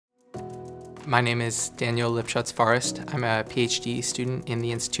My name is Daniel Lipshutz Forrest. I'm a PhD student in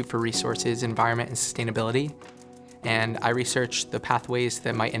the Institute for Resources, Environment, and Sustainability. And I research the pathways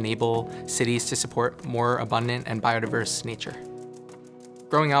that might enable cities to support more abundant and biodiverse nature.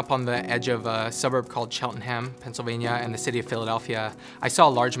 Growing up on the edge of a suburb called Cheltenham, Pennsylvania, and the city of Philadelphia, I saw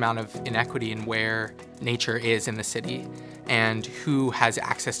a large amount of inequity in where nature is in the city and who has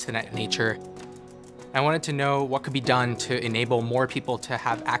access to that nature. I wanted to know what could be done to enable more people to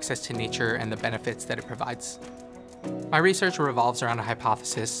have access to nature and the benefits that it provides. My research revolves around a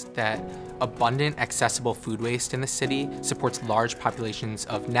hypothesis that abundant, accessible food waste in the city supports large populations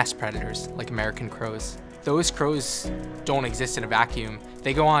of nest predators, like American crows. Those crows don't exist in a vacuum.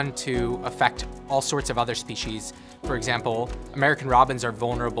 They go on to affect all sorts of other species. For example, American robins are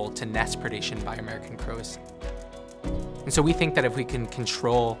vulnerable to nest predation by American crows. And so we think that if we can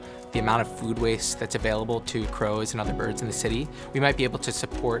control the amount of food waste that's available to crows and other birds in the city, we might be able to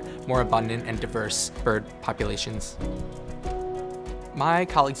support more abundant and diverse bird populations. My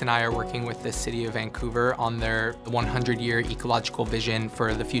colleagues and I are working with the city of Vancouver on their 100-year ecological vision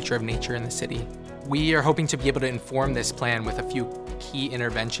for the future of nature in the city. We are hoping to be able to inform this plan with a few key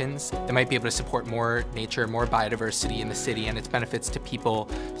interventions that might be able to support more nature, more biodiversity in the city and its benefits to people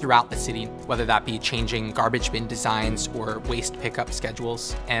throughout the city, whether that be changing garbage bin designs or waste pickup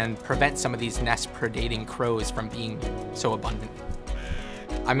schedules, and prevent some of these nest predating crows from being so abundant.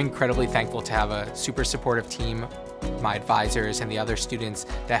 I'm incredibly thankful to have a super supportive team, my advisors and the other students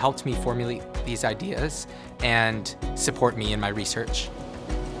that helped me formulate these ideas and support me in my research.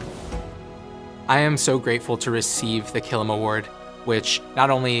 I am so grateful to receive the Killam Award, which not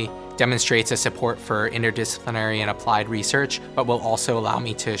only demonstrates a support for interdisciplinary and applied research, but will also allow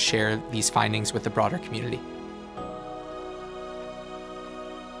me to share these findings with the broader community.